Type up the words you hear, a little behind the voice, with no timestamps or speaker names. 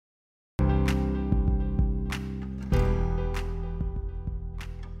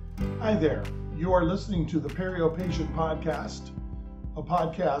Hi there. You are listening to the Perio Patient Podcast, a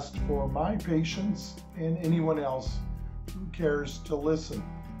podcast for my patients and anyone else who cares to listen.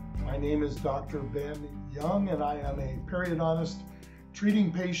 My name is Dr. Ben Young, and I am a periodontist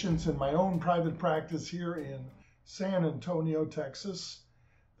treating patients in my own private practice here in San Antonio, Texas.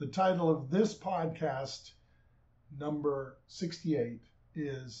 The title of this podcast, number 68,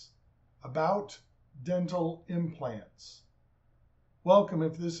 is About Dental Implants. Welcome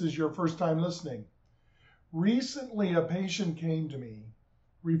if this is your first time listening. Recently, a patient came to me,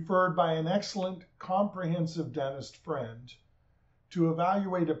 referred by an excellent comprehensive dentist friend, to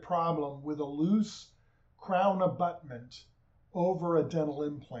evaluate a problem with a loose crown abutment over a dental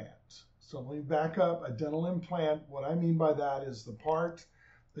implant. So let me back up. A dental implant, what I mean by that is the part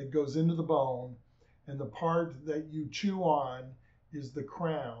that goes into the bone, and the part that you chew on is the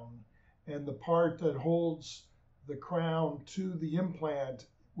crown, and the part that holds the crown to the implant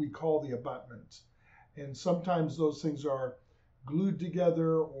we call the abutment. And sometimes those things are glued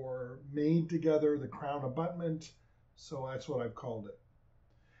together or made together, the crown abutment, so that's what I've called it.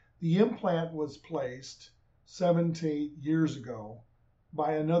 The implant was placed 7 to 8 years ago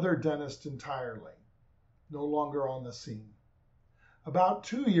by another dentist entirely, no longer on the scene. About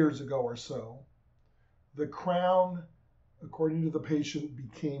 2 years ago or so, the crown, according to the patient,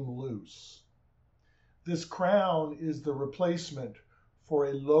 became loose. This crown is the replacement for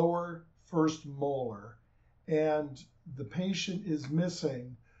a lower first molar, and the patient is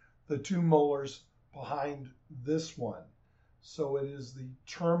missing the 2 molars behind this one. So it is the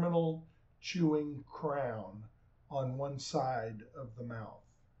terminal chewing crown on one side of the mouth.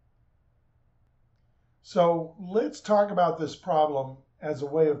 So let's talk about this problem as a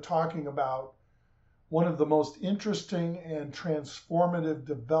way of talking about one of the most interesting and transformative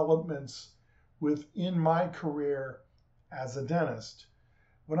developments within my career as a dentist.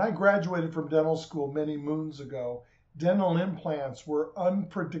 When I graduated from dental school many moons ago, dental implants were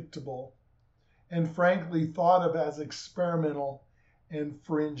unpredictable and frankly thought of as experimental and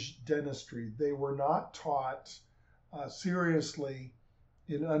fringe dentistry. They were not taught seriously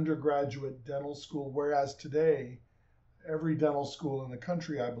in undergraduate dental school, whereas today every dental school in the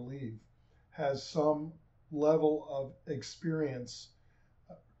country, I believe, has some level of experience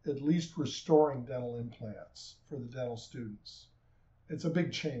at least restoring dental implants for the dental students. It's a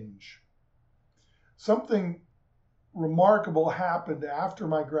big change. Something remarkable happened after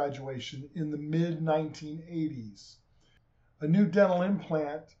my graduation in the mid-1980s. A new dental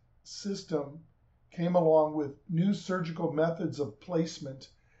implant system came along with new surgical methods of placement,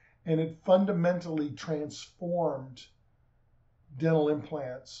 and it fundamentally transformed dental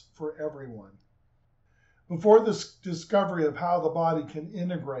implants for everyone. Before this discovery of how the body can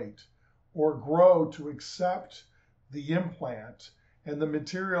integrate or grow to accept the implant, and the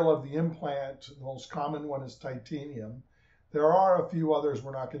material of the implant, the most common one is titanium. There are a few others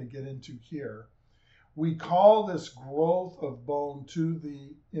we're not going to get into here. We call this growth of bone to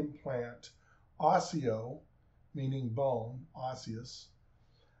the implant osseo, meaning bone, osseous.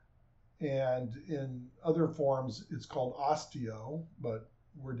 And in other forms, it's called osteo, but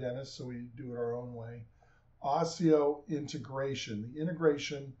we're dentists, so we do it our own way. Osseointegration, the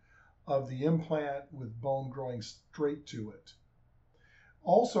integration of the implant with bone growing straight to it.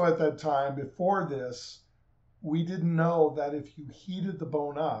 Also at that time, before this, we didn't know that if you heated the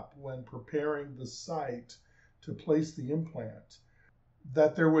bone up when preparing the site to place the implant,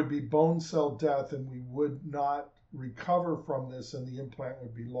 that there would be bone cell death and we would not recover from this and the implant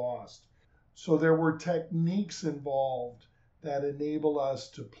would be lost. So there were techniques involved that enable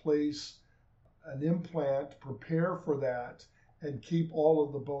us to place an implant, prepare for that, and keep all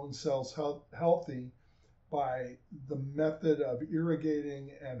of the bone cells healthy by the method of irrigating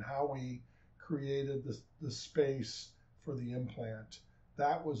and how we created the space for the implant.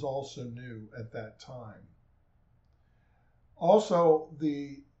 That was also new at that time. Also,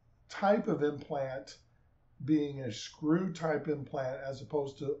 the type of implant being a screw type implant as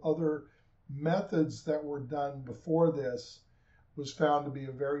opposed to other methods that were done before this was found to be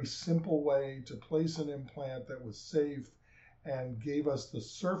a very simple way to place an implant that was safe and gave us the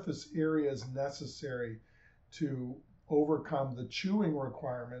surface areas necessary to overcome the chewing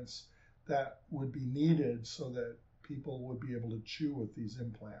requirements that would be needed so that people would be able to chew with these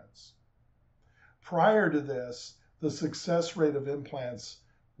implants. Prior to this, the success rate of implants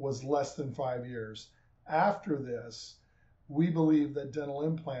was less than 5 years. After this, we believe that dental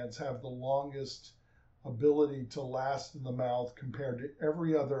implants have the longest ability to last in the mouth compared to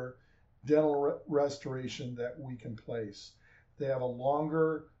every other dental restoration that we can place. They have a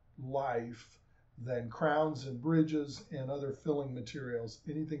longer life than crowns and bridges and other filling materials.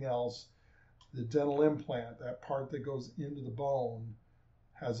 Anything else, the dental implant, that part that goes into the bone,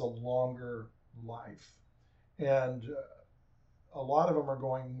 has a longer life. And a lot of them are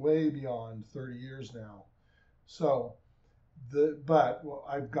going way beyond 30 years now. So,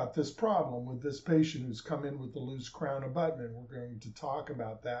 I've got this problem with this patient who's come in with the loose crown abutment. We're going to talk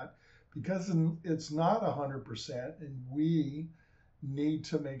about that because it's not 100%, and we need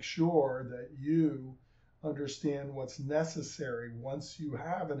to make sure that you understand what's necessary once you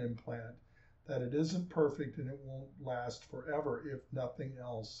have an implant, that it isn't perfect and it won't last forever if nothing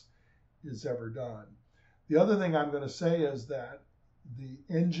else is ever done. The other thing I'm going to say is that the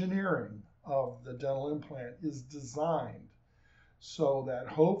engineering of the dental implant is designed so that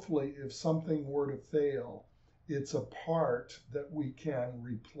hopefully if something were to fail, it's a part that we can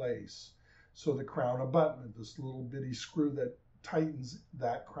replace. So the crown abutment, this little bitty screw that tightens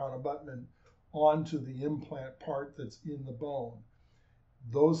that crown abutment onto the implant part that's in the bone,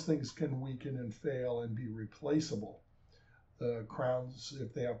 those things can weaken and fail and be replaceable. The crowns,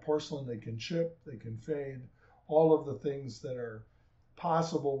 if they have porcelain, they can chip, they can fade, all of the things that are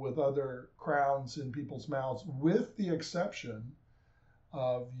possible with other crowns in people's mouths, with the exception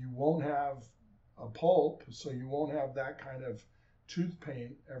of you won't have a pulp, so you won't have that kind of tooth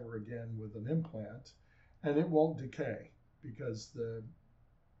pain ever again with an implant, and it won't decay because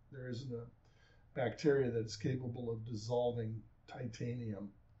there isn't a bacteria that's capable of dissolving titanium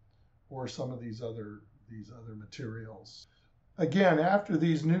or some of these other materials. Again, after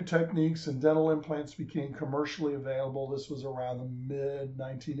these new techniques and dental implants became commercially available, this was around the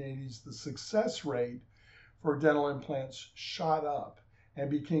mid-1980s, the success rate for dental implants shot up and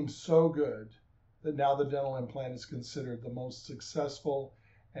became so good that now the dental implant is considered the most successful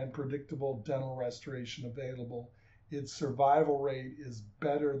and predictable dental restoration available. Its survival rate is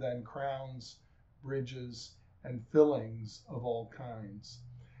better than crowns, bridges, and fillings of all kinds.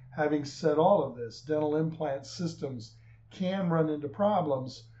 Having said all of this, dental implant systems can run into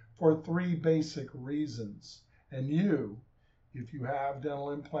problems for three basic reasons. And you, if you have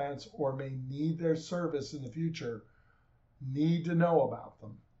dental implants or may need their service in the future, need to know about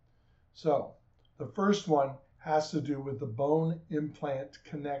them. So, the first one has to do with the bone implant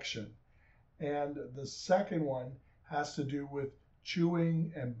connection. And the second one has to do with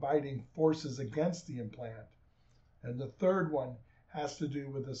chewing and biting forces against the implant. And the third one has to do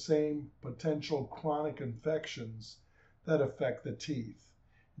with the same potential chronic infections that affect the teeth.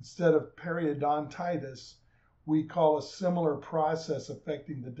 Instead of periodontitis, we call a similar process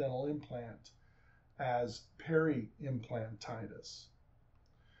affecting the dental implant as peri-implantitis.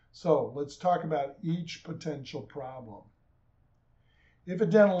 So let's talk about each potential problem. If a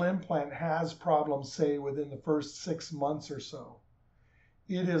dental implant has problems, say within the first 6 months or so,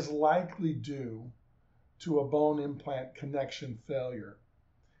 it is likely due to a bone implant connection failure.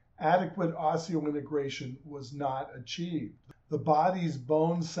 Adequate osseointegration was not achieved. The body's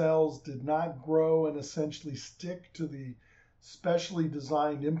bone cells did not grow and essentially stick to the specially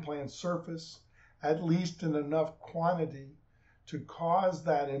designed implant surface, at least in enough quantity to cause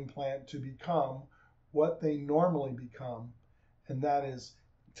that implant to become what they normally become, and that is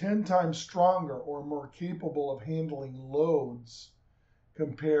 10 times stronger or more capable of handling loads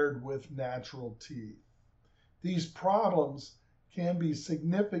compared with natural teeth. These problems can be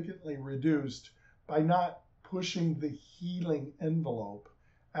significantly reduced by not pushing the healing envelope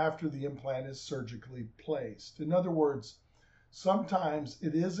after the implant is surgically placed. In other words, sometimes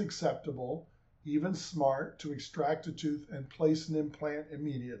it is acceptable, even smart, to extract a tooth and place an implant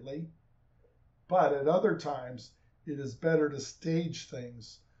immediately, but at other times it is better to stage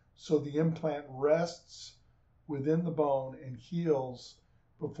things so the implant rests within the bone and heals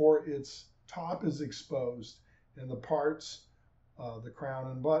before its top is exposed and the parts, the crown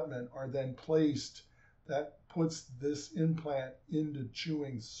and abutment, are then placed that puts this implant into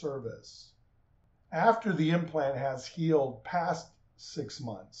chewing service. After the implant has healed past 6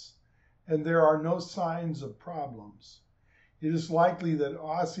 months and there are no signs of problems, it is likely that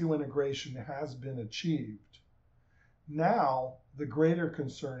osseointegration has been achieved. Now, the greater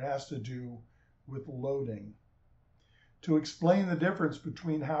concern has to do with loading. To explain the difference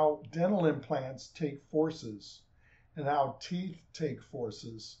between how dental implants take forces and how teeth take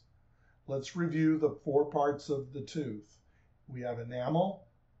forces, let's review the 4 parts of the tooth. We have enamel,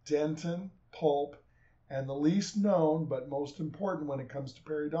 dentin, pulp, and the least known but most important when it comes to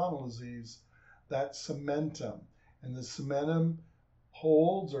periodontal disease, that cementum. And the cementum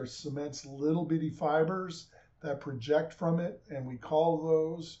holds or cements little bitty fibers that project from it, and we call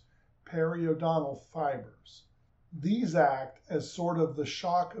those periodontal fibers. These act as sort of the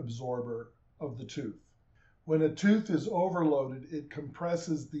shock absorber of the tooth. When a tooth is overloaded, it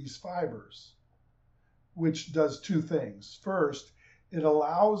compresses these fibers, which does two things. First, it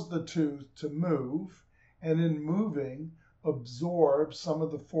allows the tooth to move, and in moving, absorb some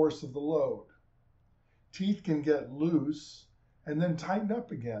of the force of the load. Teeth can get loose and then tighten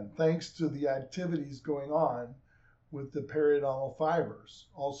up again, thanks to the activities going on with the periodontal fibers,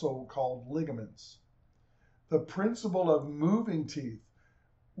 also called ligaments. The principle of moving teeth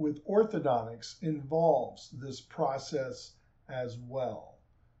with orthodontics involves this process as well.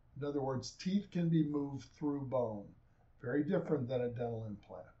 In other words, teeth can be moved through bone, very different than a dental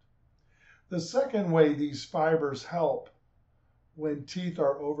implant. The second way these fibers help when teeth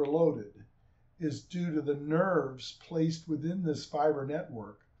are overloaded is due to the nerves placed within this fiber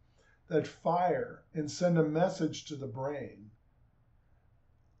network that fire and send a message to the brain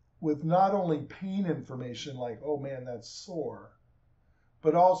with not only pain information like, oh man, that's sore,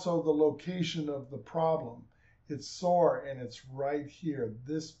 but also the location of the problem. It's sore and it's right here.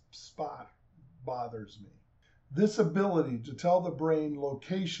 This spot bothers me. This ability to tell the brain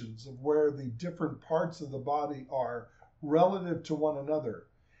locations of where the different parts of the body are relative to one another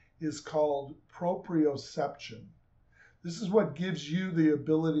is called proprioception. This is what gives you the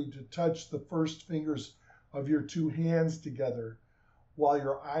ability to touch the first fingers of your two hands together while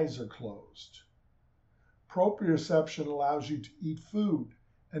your eyes are closed. Proprioception allows you to eat food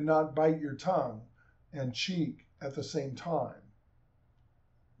and not bite your tongue and cheek at the same time,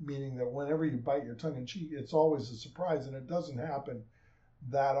 meaning that whenever you bite your tongue and cheek, it's always a surprise, and it doesn't happen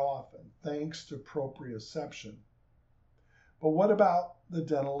that often, thanks to proprioception. But what about the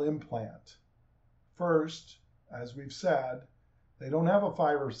dental implant? First, as we've said, they don't have a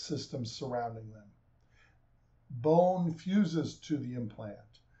fiber system surrounding them. Bone fuses to the implant.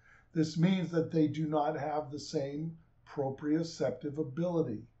 This means that they do not have the same proprioceptive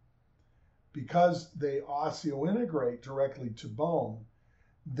ability. Because they osseointegrate directly to bone,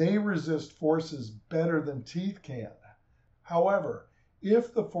 they resist forces better than teeth can. However,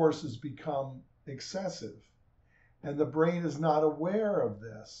 if the forces become excessive and the brain is not aware of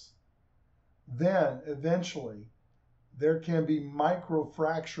this, then eventually there can be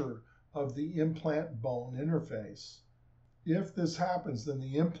microfracture of the implant bone interface. If this happens, then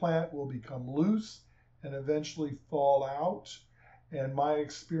the implant will become loose and eventually fall out. And my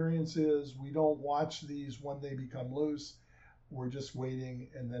experience is we don't watch these when they become loose. We're just waiting,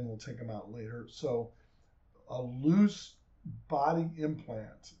 and then we'll take them out later. So a loose body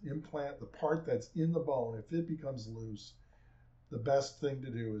implant, the part that's in the bone, if it becomes loose, the best thing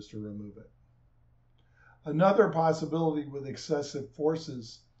to do is to remove it. Another possibility with excessive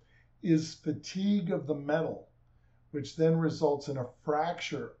forces is fatigue of the metal, which then results in a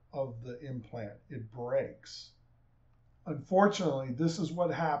fracture of the implant. It breaks. Unfortunately, this is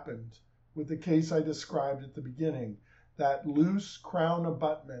what happened with the case I described at the beginning. That loose crown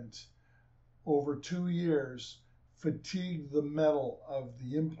abutment over 2 years fatigued the metal of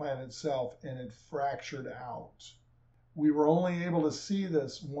the implant itself, and it fractured out. We were only able to see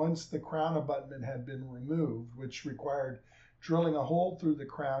this once the crown abutment had been removed, which required drilling a hole through the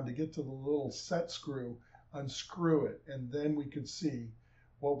crown to get to the little set screw, unscrew it, and then we could see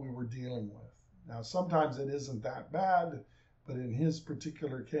what we were dealing with. Now, sometimes it isn't that bad, but in his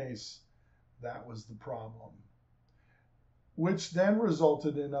particular case, that was the problem, which then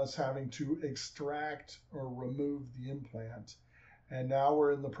resulted in us having to extract or remove the implant. And now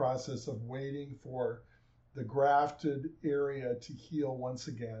we're in the process of waiting for the grafted area to heal once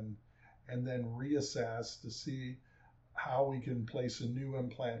again, and then reassess to see how we can place a new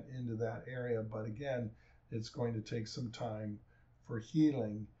implant into that area. But again, it's going to take some time for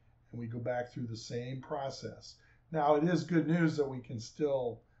healing, and we go back through the same process. Now, it is good news that we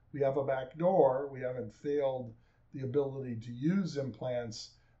have a back door. We haven't failed the ability to use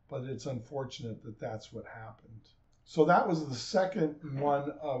implants, but it's unfortunate that that's what happened. So that was the second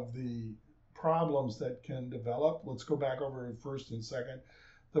one of the problems that can develop. Let's go back over first and second.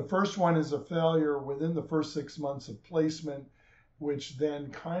 The first one is a failure within the first 6 months of placement, which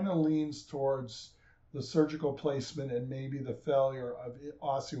then kind of leans towards the surgical placement and maybe the failure of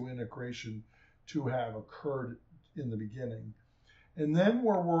osseointegration to have occurred in the beginning. And then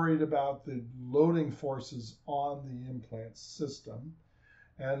we're worried about the loading forces on the implant system.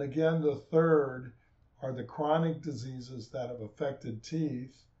 And again, the third are the chronic diseases that have affected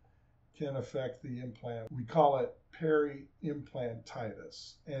teeth can affect the implant. We call it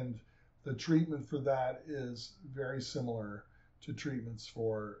peri-implantitis. And the treatment for that is very similar to treatments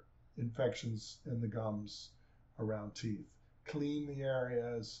for infections in the gums around teeth. Clean the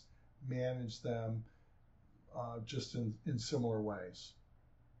areas, manage them, just in similar ways.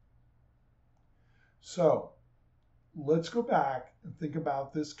 So let's go back and think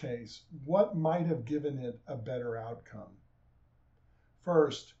about this case. What might have given it a better outcome?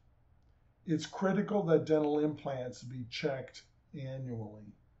 First, it's critical that dental implants be checked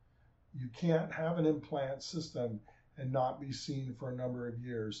annually. You can't have an implant system and not be seen for a number of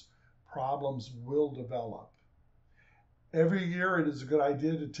years. Problems will develop. Every year it is a good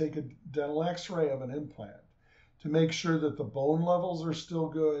idea to take a dental x-ray of an implant to make sure that the bone levels are still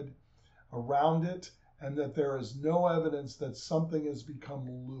good around it and that there is no evidence that something has become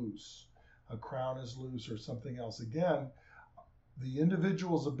loose. A crown is loose or something else. Again, the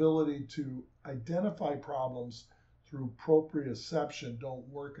individual's ability to identify problems through proprioception don't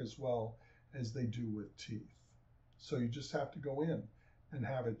work as well as they do with teeth. So you just have to go in and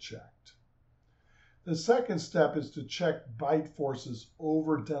have it checked. The second step is to check bite forces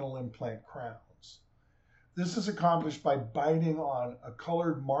over dental implant crowns. This is accomplished by biting on a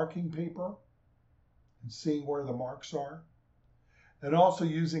colored marking paper and seeing where the marks are, and also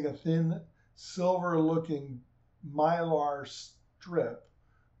using a thin silver-looking mylar strip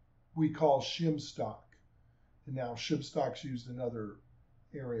we call shim stock. And now shim stock's used in other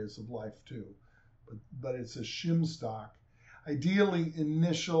areas of life too, but it's a shim stock. Ideally,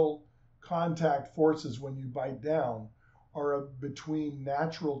 initial contact forces when you bite down are between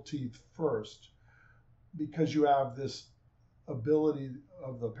natural teeth first, because you have this ability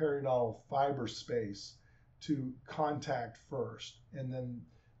of the periodontal fiber space to contact first, and then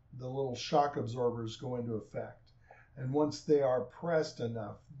the little shock absorbers go into effect. And once they are pressed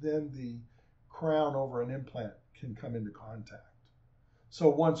enough, then the crown over an implant can come into contact. So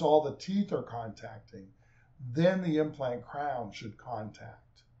once all the teeth are contacting, then the implant crown should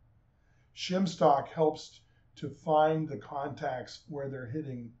contact. Shim stock helps to find the contacts where they're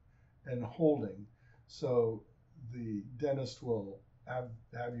hitting and holding. So the dentist will have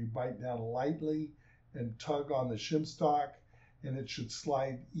you bite down lightly and tug on the shim stock, and it should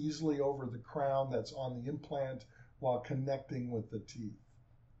slide easily over the crown that's on the implant while connecting with the teeth.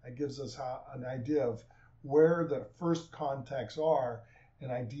 That gives us an idea of where the first contacts are,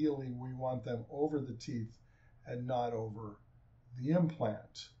 and ideally we want them over the teeth and not over the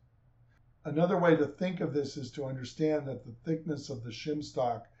implant. Another way to think of this is to understand that the thickness of the shim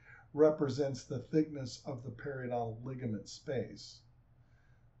stock represents the thickness of the periodontal ligament space.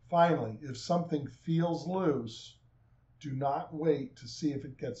 Finally, if something feels loose, do not wait to see if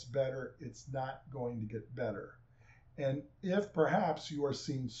it gets better. It's not going to get better. And if perhaps you are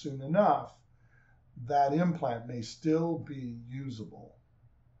seen soon enough, that implant may still be usable.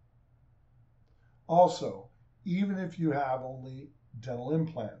 Also, even if you have only dental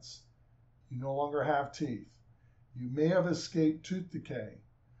implants, you no longer have teeth, you may have escaped tooth decay,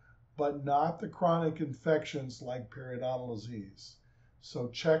 but not the chronic infections like periodontal disease. So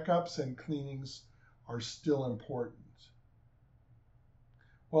checkups and cleanings are still important.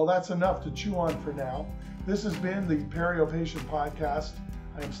 Well, that's enough to chew on for now. This has been the Perio Patient Podcast.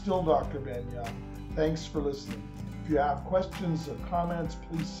 I am still Dr. Ben Young. Thanks for listening. If you have questions or comments,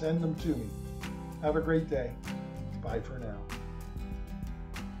 please send them to me. Have a great day. Bye for now.